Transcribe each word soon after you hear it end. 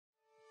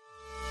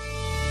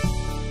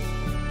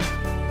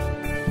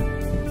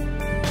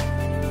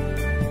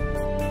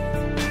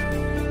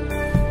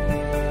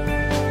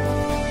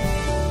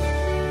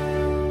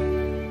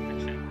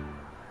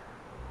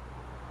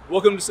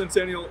Welcome to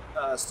Centennial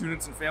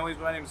students and families.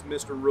 My name is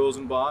Mr.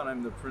 Rosenbaugh and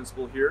I'm the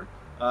principal here.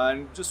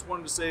 And just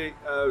wanted to say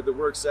that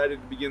we're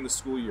excited to begin the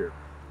school year.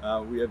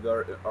 We have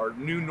our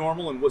new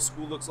normal and what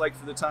school looks like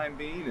for the time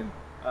being,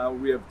 and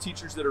we have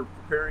teachers that are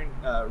preparing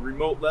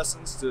remote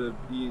lessons to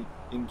be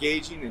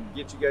engaging and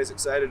get you guys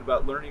excited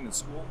about learning in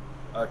school.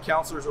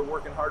 Counselors are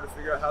working hard to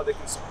figure out how they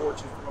can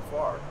support you from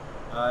afar.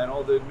 And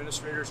all the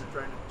administrators are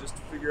trying to just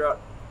figure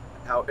out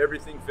how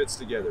everything fits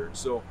together.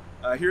 So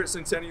here at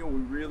Centennial,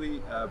 we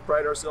really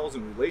pride ourselves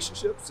in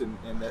relationships and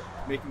that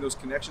making those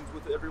connections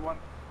with everyone.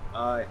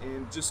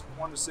 And just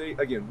want to say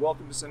again,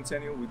 welcome to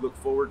Centennial. We look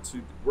forward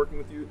to working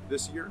with you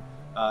this year,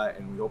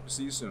 and we hope to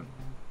see you soon.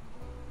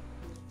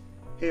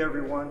 Hey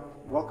everyone,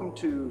 welcome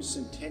to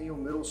Centennial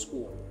Middle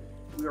School.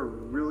 We are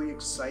really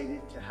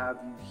excited to have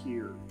you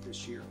here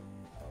this year.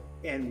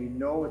 And we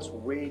know it's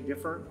way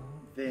different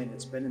than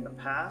it's been in the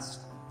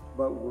past,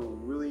 but we're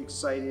really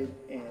excited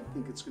and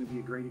think it's going to be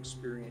a great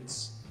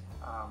experience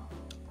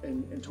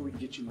until we can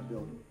get you in the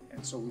building.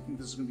 And so we think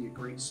this is going to be a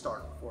great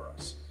start for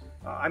us.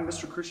 I'm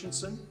Mr.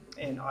 Christensen,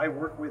 and I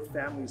work with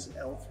families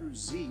L through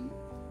Z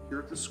here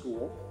at the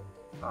school.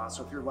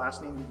 So if your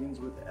last name begins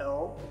with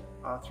L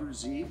through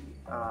Z,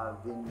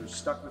 then you're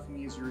stuck with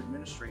me as your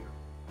administrator.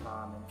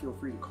 And feel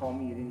free to call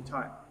me at any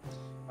time.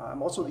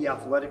 I'm also the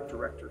athletic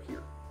director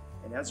here.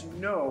 And as you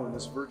know, in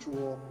this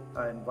virtual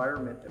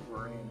environment that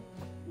we're in,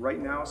 right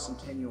now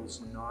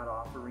Centennial's not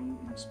offering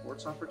any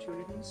sports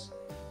opportunities,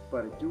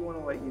 but I do want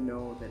to let you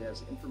know that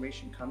as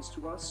information comes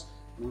to us,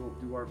 we will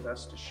do our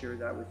best to share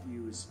that with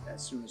you as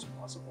soon as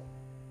possible.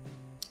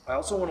 I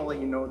also want to let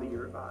you know that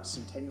your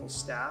Centennial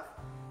staff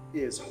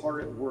is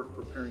hard at work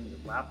preparing your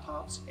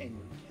laptops and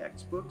your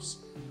textbooks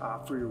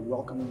for your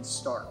welcoming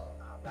start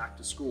back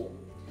to school.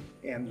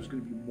 And there's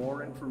going to be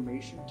more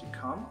information to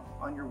come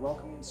on your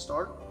welcoming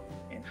start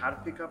and how to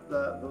pick up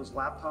those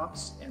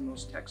laptops and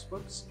those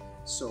textbooks.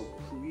 So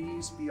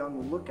please be on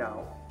the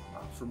lookout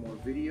for more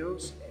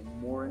videos and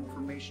more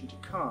information to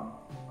come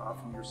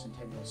from your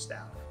Centennial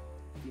staff.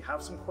 If you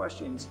have some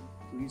questions,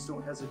 please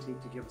don't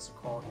hesitate to give us a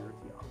call here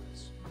at the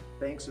office.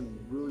 Thanks, and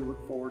we really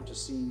look forward to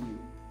seeing you.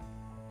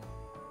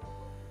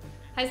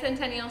 Hi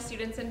Centennial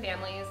students and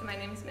families, my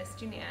name is Miss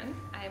Junan.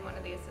 I am one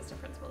of the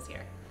assistant principals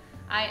here.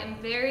 I am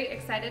very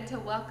excited to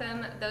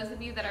welcome those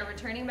of you that are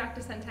returning back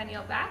to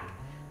Centennial back,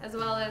 as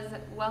well as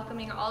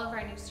welcoming all of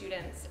our new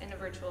students in a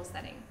virtual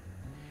setting.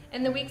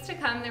 In the weeks to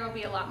come, there will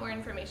be a lot more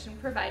information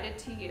provided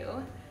to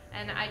you,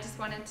 and I just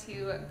wanted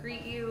to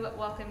greet you,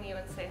 welcome you,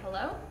 and say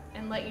hello,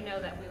 and let you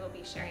know that we will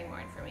be sharing more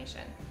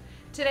information.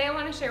 Today I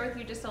want to share with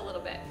you just a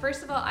little bit.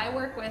 First of all, I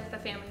work with the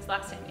families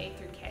last name A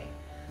through K.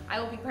 I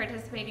will be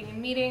participating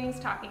in meetings,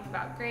 talking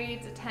about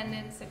grades,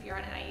 attendance, if you're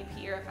on an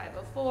IEP or a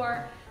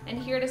 504, and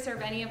here to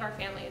serve any of our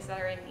families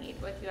that are in need.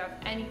 If you have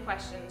any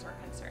questions or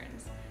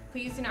concerns,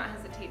 please do not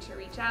hesitate to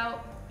reach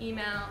out,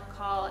 email,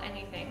 call,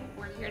 anything.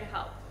 We're here to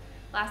help.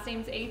 Last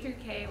names A through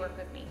K, work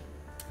with me.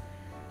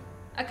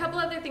 A couple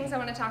other things I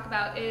want to talk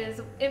about is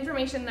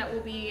information that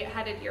will be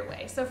headed your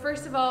way. So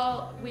first of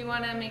all, we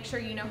want to make sure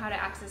you know how to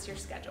access your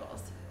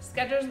schedules.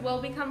 Schedules will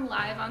become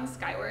live on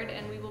Skyward,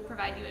 and we will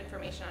provide you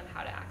information on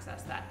how to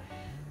access that.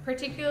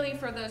 Particularly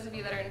for those of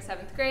you that are in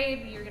 7th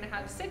grade, you're going to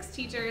have 6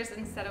 teachers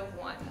instead of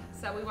 1.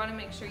 So we want to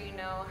make sure you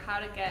know how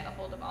to get a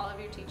hold of all of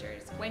your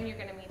teachers, when you're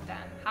going to meet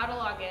them, how to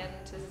log in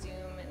to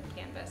Zoom and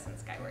Canvas and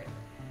Skyward.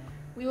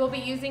 We will be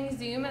using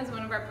Zoom as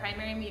one of our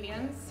primary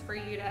mediums for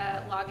you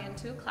to log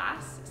into a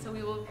class. So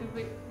we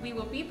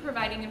will be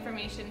providing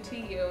information to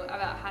you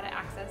about how to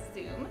access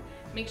Zoom.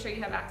 Make sure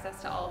you have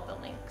access to all of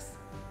the links,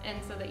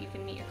 and so that you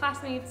can meet your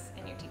classmates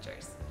and your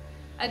teachers.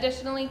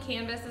 Additionally,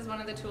 Canvas is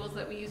one of the tools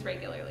that we use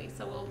regularly,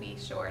 so we'll be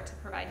sure to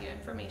provide you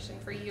information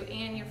for you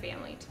and your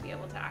family to be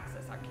able to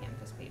access our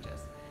Canvas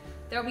pages.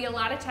 There will be a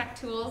lot of tech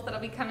tools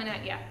that'll be coming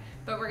at you,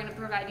 but we're going to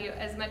provide you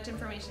as much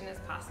information as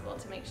possible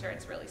to make sure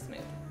it's really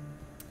smooth.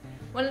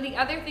 One of the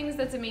other things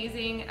that's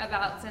amazing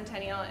about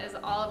Centennial is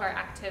all of our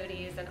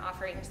activities and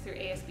offerings through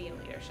ASB and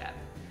leadership.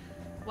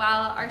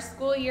 While our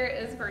school year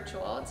is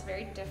virtual, it's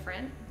very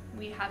different.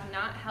 We have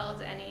not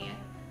held any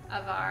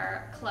of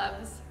our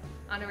clubs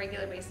on a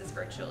regular basis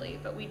virtually,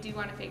 but we do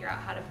want to figure out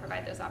how to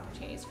provide those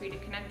opportunities for you to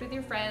connect with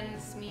your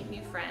friends, meet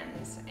new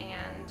friends,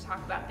 and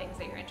talk about things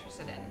that you're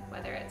interested in,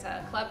 whether it's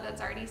a club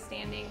that's already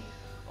standing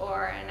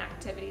or an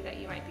activity that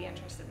you might be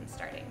interested in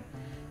starting.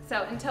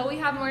 So until we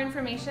have more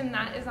information,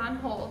 that is on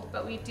hold,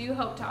 but we do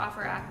hope to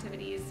offer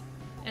activities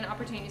and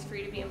opportunities for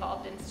you to be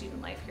involved in student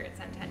life here at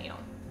Centennial.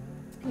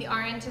 We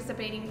are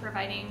anticipating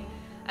providing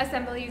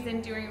assemblies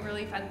and doing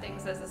really fun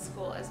things as a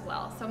school as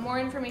well. So more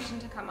information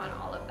to come on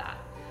all of that.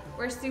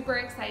 We're super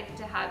excited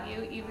to have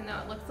you, even though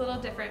it looks a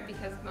little different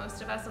because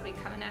most of us will be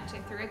coming at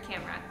you through a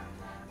camera.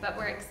 But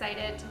we're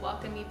excited to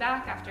welcome you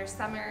back after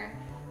summer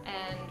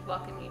and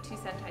welcome you to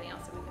Centennial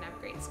so we can have a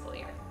great school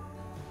year.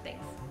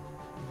 Thanks.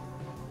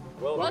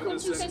 Welcome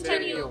to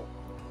Centennial.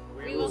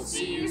 We will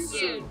see you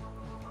soon.